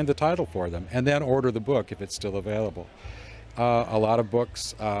can find the title for them and then order the book if it's still available. A lot of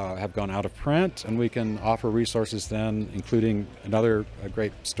books have gone out of print, and we can offer resources then, including a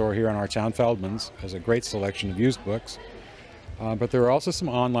great store here in our town, Feldman's, has a great selection of used books. But there are also some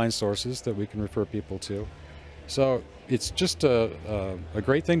online sources that we can refer people to. So it's just a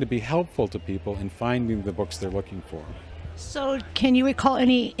great thing to be helpful to people in finding the books they're looking for. So can you recall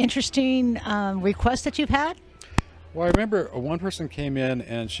any interesting requests that you've had? Well, I remember one person came in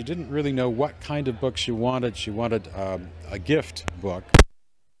and she didn't really know what kind of book she wanted. She wanted a gift book,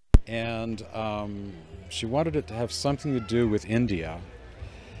 and she wanted it to have something to do with India.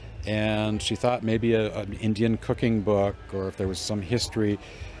 And she thought maybe an Indian cooking book, or if there was some history.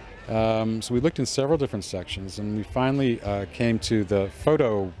 So we looked in several different sections, and we finally came to the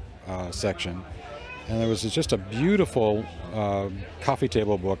photo section. And there was just a beautiful coffee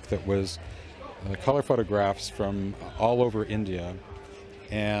table book that was color photographs from all over India.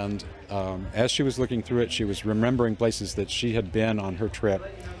 And as she was looking through it, she was remembering places that she had been on her trip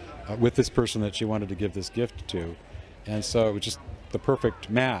with this person that she wanted to give this gift to. And so it was just the perfect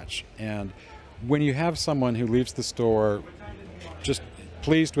match. And when you have someone who leaves the store just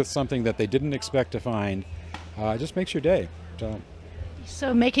pleased with something that they didn't expect to find, it just makes your day.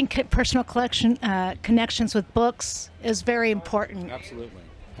 So making personal connections with books is very important. Absolutely.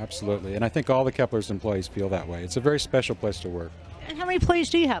 Absolutely. And I think all the Kepler's employees feel that way. It's a very special place to work. And how many employees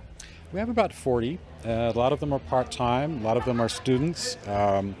do you have? We have about 40. A lot of them are part-time. A lot of them are students.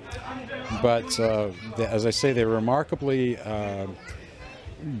 But as I say, they're remarkably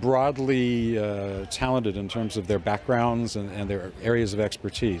broadly talented in terms of their backgrounds and their areas of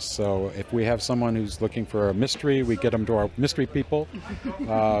expertise. So if we have someone who's looking for a mystery, we get them to our mystery people.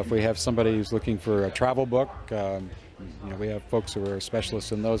 If we have somebody who's looking for a travel book, we have folks who are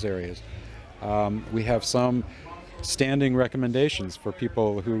specialists in those areas. We have some standing recommendations for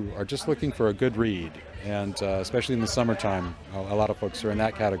people who are just looking for a good read, and especially in the summertime, a lot of folks are in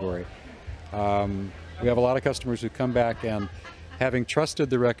that category. We have a lot of customers who come back and, having trusted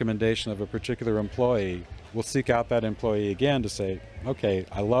the recommendation of a particular employee, we'll seek out that employee again to say, okay,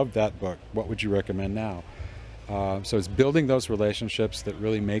 I love that book. What would you recommend now? So it's building those relationships that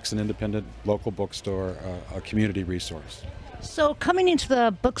really makes an independent local bookstore a community resource. So coming into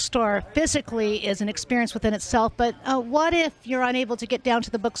the bookstore physically is an experience within itself, but what if you're unable to get down to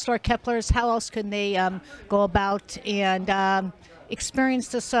the bookstore, Kepler's? How else can they go about and experience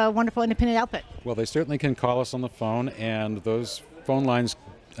this wonderful independent outfit? Well, they certainly can call us on the phone, and those phone lines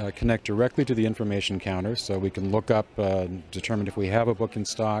connect directly to the information counter, so we can look up, determine if we have a book in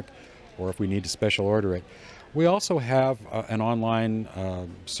stock or if we need to special order it. We also have an online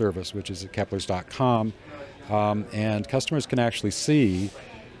service, which is at keplers.com, and customers can actually see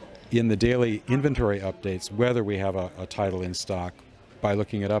in the daily inventory updates whether we have a title in stock by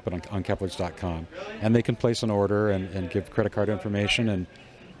looking it up on keplers.com. And they can place an order and give credit card information and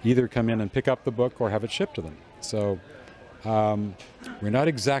either come in and pick up the book or have it shipped to them. So we're not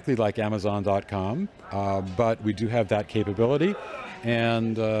exactly like Amazon.com, but we do have that capability.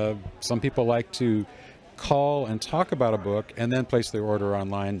 And some people like to call and talk about a book and then place their order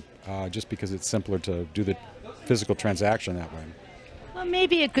online just because it's simpler to do the physical transaction that way. Well,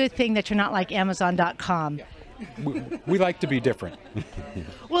 maybe a good thing that you're not like Amazon.com. We like to be different.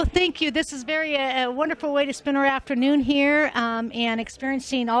 Well, thank you. This is a wonderful way to spend our afternoon here and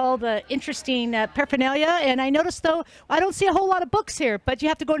experiencing all the interesting paraphernalia. And I noticed, though, I don't see a whole lot of books here, but you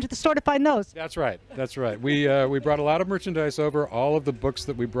have to go into the store to find those. That's right. That's right. We brought a lot of merchandise over. All of the books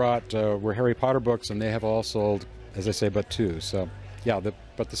that we brought were Harry Potter books, and they have all sold, as I say, but 2. So, yeah,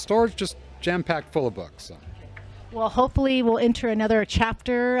 but the store is just jam-packed full of books. So. Well, hopefully we'll enter another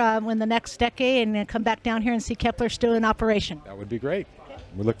chapter in the next decade and then come back down here and see Kepler still in operation. That would be great.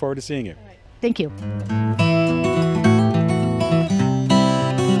 We look forward to seeing you. All right. Thank you. Rich,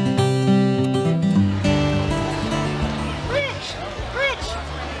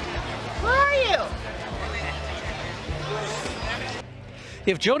 where are you?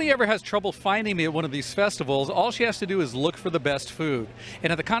 If Joni ever has trouble finding me at one of these festivals, all she has to do is look for the best food.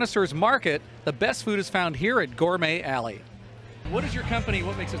 And at the Connoisseurs Market, the best food is found here at Gourmet Alley. What is your company?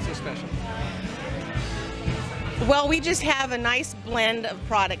 What makes it so special? Well, we just have a nice blend of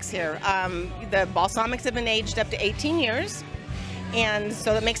products here. The balsamics have been aged up to 18 years, and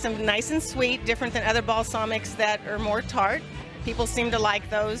so that makes them nice and sweet, different than other balsamics that are more tart. People seem to like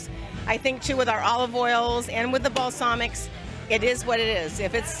those. I think, too, with our olive oils and with the balsamics, it is what it is.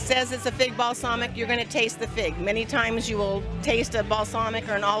 If it says it's a fig balsamic, you're going to taste the fig. Many times you will taste a balsamic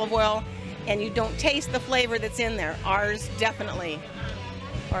or an olive oil, and you don't taste the flavor that's in there. Ours definitely.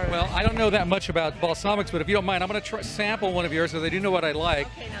 Well, I don't know that much about balsamics, but if you don't mind, I'm going to sample one of yours because I do know what I like.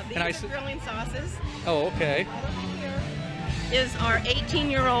 Okay, now these are grilling sauces. Oh, okay. Here is our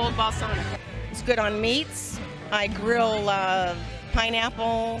 18-year-old balsamic. It's good on meats. I grill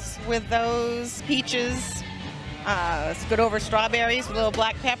pineapples with those, peaches. It's good over strawberries with a little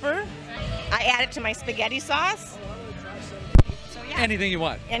black pepper. I add it to my spaghetti sauce. So, yeah. Anything you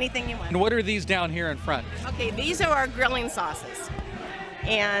want. Anything you want. And what are these down here in front? Okay, these are our grilling sauces.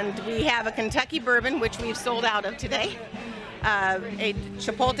 And we have a Kentucky bourbon, which we've sold out of today. A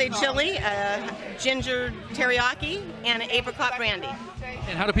chipotle chili, a ginger teriyaki, and an apricot brandy.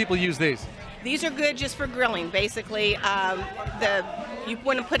 And how do people use these? These are good just for grilling, basically. You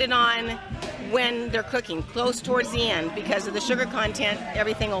want to put it on when they're cooking, close towards the end, because of the sugar content,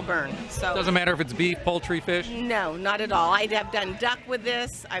 everything will burn. So doesn't matter if it's beef, poultry, fish? No, not at all. I have done duck with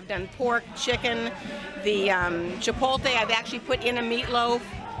this. I've done pork, chicken. The chipotle I've actually put in a meatloaf.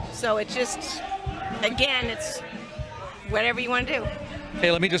 So it just, again, it's whatever you want to do.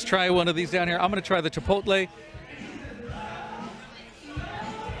 Hey, let me just try one of these down here. I'm going to try the chipotle.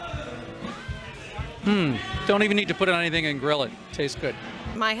 Don't even need to put it on anything and grill it. Tastes good.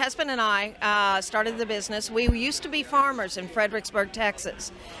 My husband and I started the business. We used to be farmers in Fredericksburg,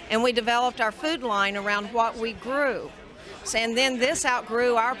 Texas, and we developed our food line around what we grew. And then this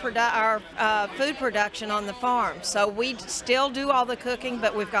outgrew our food production on the farm. So we still do all the cooking,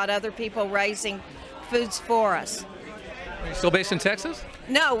 but we've got other people raising foods for us. Are you still based in Texas?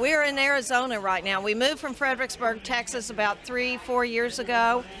 No, we're in Arizona right now. We moved from Fredericksburg, Texas about 3-4 years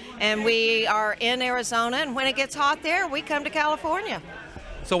ago, and we are in Arizona, and when it gets hot there, we come to California.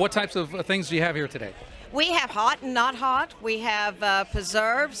 So what types of things do you have here today? We have hot and not hot. We have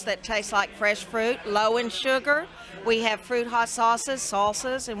preserves that taste like fresh fruit, low in sugar. We have fruit hot sauces,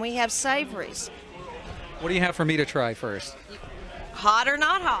 salsas, and we have savories. What do you have for me to try first? Hot or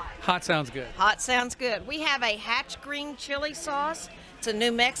not hot? Hot sounds good. Hot sounds good. We have a hatch green chili sauce. It's a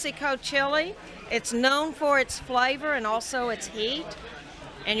New Mexico chili. It's known for its flavor and also its heat.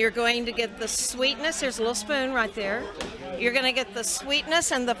 And you're going to get the sweetness. There's a little spoon right there. You're going to get the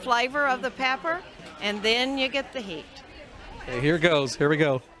sweetness and the flavor of the pepper. and then you get the heat. Okay, here goes. Here we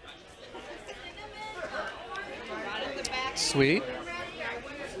go. Sweet.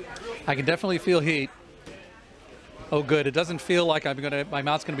 I can definitely feel heat. Oh, good. It doesn't feel like my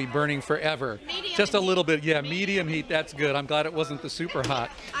mouth's gonna be burning forever. Medium Just a heat. little bit. Yeah, medium heat. That's good. I'm glad it wasn't the super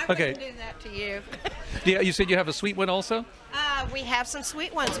hot. I Okay. wouldn't do that to you. Yeah, you said you have a sweet one also? We have some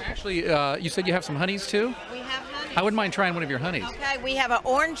sweet ones. Actually, you said you have some honeys too? We have honey. I wouldn't mind trying one of your honeys. Okay, we have an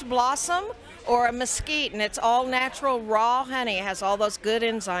orange blossom or a mesquite, and it's all natural raw honey. It has all those good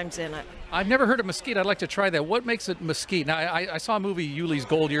enzymes in it. I've never heard of mesquite. I'd like to try that. What makes it mesquite? Now, I saw a movie, Yuli's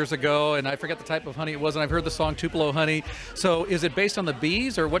Gold, years ago, and I forget the type of honey it was, and I've heard the song Tupelo Honey. So is it based on the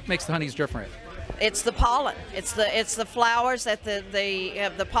bees, or what makes the honeys different? It's the pollen. It's the flowers that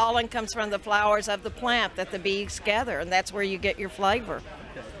the pollen comes from the flowers of the plant that the bees gather, and that's where you get your flavor.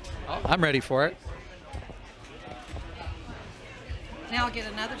 Oh, I'm ready for it. Now I'll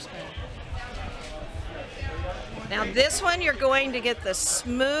get another spoon. Now this one you're going to get the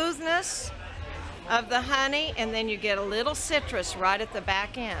smoothness of the honey, and then you get a little citrus right at the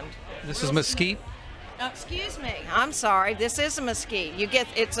back end. This is mesquite? Oh, excuse me, I'm sorry. This is a mesquite.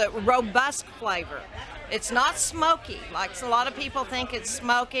 It's a robust flavor. It's not smoky, like a lot of people think it's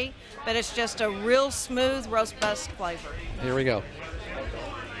smoky, but it's just a real smooth, robust flavor. Here we go.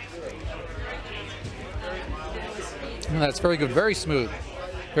 Oh, that's very good. Very smooth.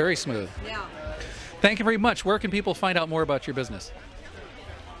 Very smooth. Yeah. Thank you very much. Where can people find out more about your business?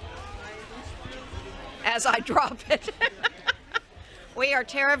 As I drop it. We are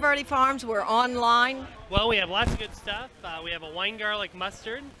Terra Verde Farms. We're online. Well, we have lots of good stuff. We have a wine garlic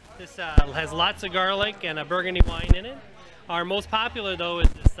mustard. This has lots of garlic and a burgundy wine in it. Our most popular, though, is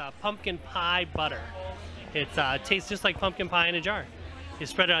this pumpkin pie butter. It tastes just like pumpkin pie in a jar. You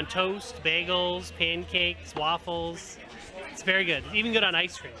spread it on toast, bagels, pancakes, waffles. It's very good. It's even good on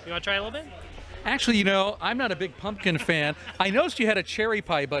ice cream. You want to try a little bit? Actually, you know, I'm not a big pumpkin fan. I noticed you had a cherry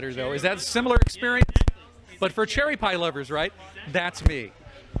pie butter, though. Is that a similar experience? But for cherry pie lovers, right? That's me.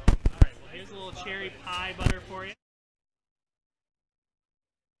 All right, well, here's a little cherry pie butter for you.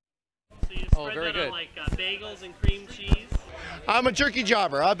 So you spread very that good. on like bagels and cream cheese. I'm a jerky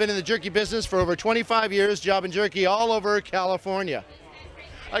jobber. I've been in the jerky business for over 25 years, jobbing jerky all over California.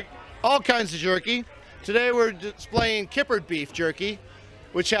 All kinds of jerky. Today we're displaying kippered beef jerky,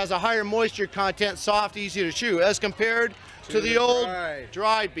 which has a higher moisture content, soft, easy to chew, as compared to the old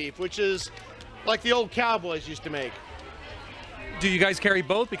dried beef, which is like the old cowboys used to make. Do you guys carry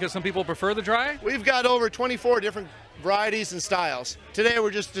both because some people prefer the dry? We've got over 24 different varieties and styles. Today we're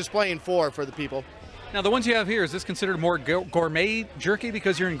just displaying 4 for the people. Now, the ones you have here, is this considered more gourmet jerky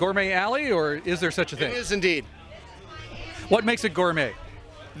because you're in Gourmet Alley, or is there such a thing? It is indeed. What makes it gourmet?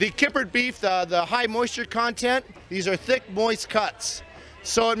 The kippered beef, the high moisture content, these are thick, moist cuts.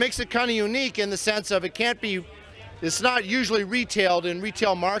 So it makes it kind of unique in the sense of it's not usually retailed in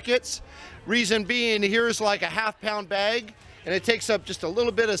retail markets. Reason being, here's like a half-pound bag, and it takes up just a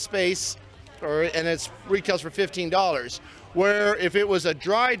little bit of space, and it retails for $15. Where if it was a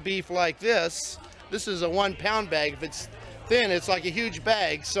dried beef like this is a 1-pound bag. If it's thin, it's like a huge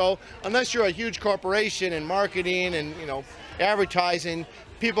bag. So unless you're a huge corporation in marketing and advertising,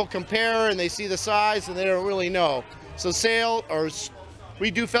 people compare and they see the size and they don't really know. So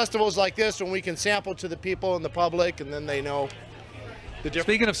we do festivals like this when we can sample to the people and the public, and then they know the difference.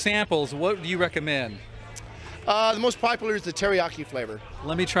 Speaking of samples, what do you recommend? The most popular is the teriyaki flavor.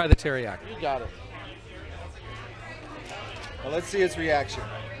 Let me try the teriyaki. You got it. Well, let's see its reaction.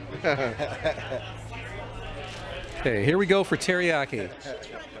 Okay, here we go for teriyaki.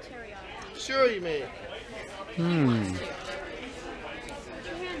 Sure you may.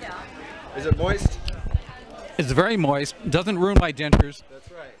 Is it moist? It's very moist. Doesn't ruin my dentures.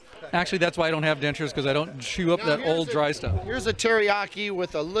 That's right. Actually, that's why I don't have dentures, because I don't chew up that old dry stuff. Here's a teriyaki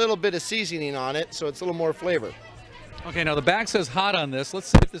with a little bit of seasoning on it, so it's a little more flavor. Okay, now the back says hot on this. Let's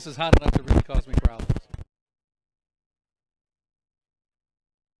see if this is hot enough to really cause me problems.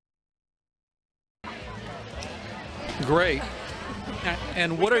 Great.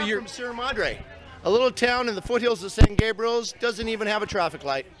 And what are your... From Sierra Madre, a little town in the foothills of San Gabriel's, doesn't even have a traffic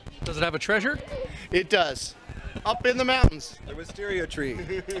light. Does it have a treasure? It does. Up in the mountains. The wisteria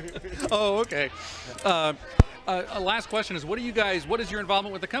tree. Oh, okay. Last question is, what is your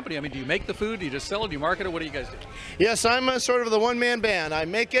involvement with the company? I mean, do you make the food? Do you just sell it? Do you market it? What do you guys do? Yes, I'm a sort of the one-man band. I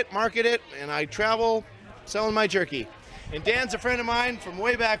make it, market it, and I travel selling my jerky. And Dan's a friend of mine from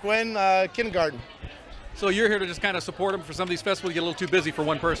way back when, kindergarten. So you're here to just kind of support them for some of these festivals. You get a little too busy for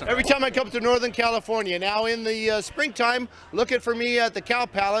one person. Every time I come to Northern California. Now in the springtime, look for me at the Cow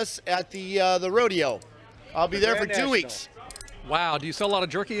Palace at the rodeo. I'll be there for 2 weeks. Wow, do you sell a lot of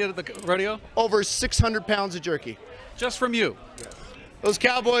jerky at the rodeo? Over 600 pounds of jerky. Just from you? Those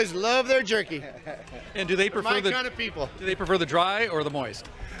cowboys love their jerky. And do they prefer my kind of people. Do they prefer the dry or the moist?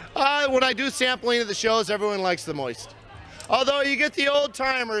 When I do sampling at the shows, everyone likes the moist. Although you get the old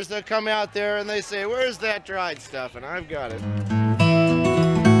timers that come out there and they say, "Where's that dried stuff?" And I've got it.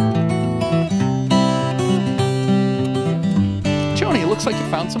 Joni, it looks like you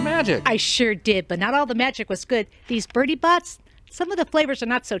found some magic. I sure did, but not all the magic was good. These birdie bots, some of the flavors are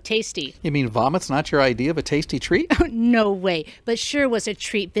not so tasty. You mean vomit's not your idea of a tasty treat? No way, but sure was a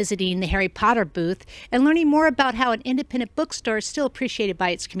treat visiting the Harry Potter booth and learning more about how an independent bookstore is still appreciated by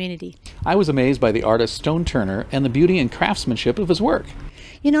its community. I was amazed by the artist Stone Turner and the beauty and craftsmanship of his work.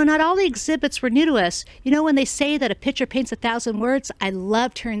 You know, not all the exhibits were new to us. You know, when they say that a picture paints 1,000 words, I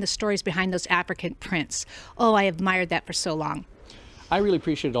loved hearing the stories behind those African prints. Oh, I admired that for so long. I really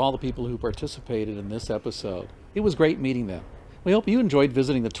appreciated all the people who participated in this episode. It was great meeting them. We hope you enjoyed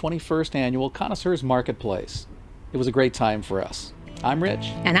visiting the 21st Annual Connoisseurs Marketplace. It was a great time for us. I'm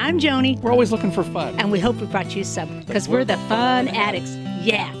Rich. And I'm Joni. We're always looking for fun. And we hope we brought you some, because we're the Fun Addicts.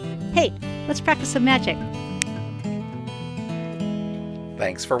 Yeah. Hey, let's practice some magic.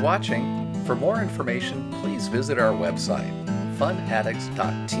 Thanks for watching. For more information, please visit our website,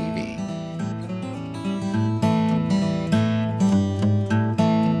 funaddicts.tv.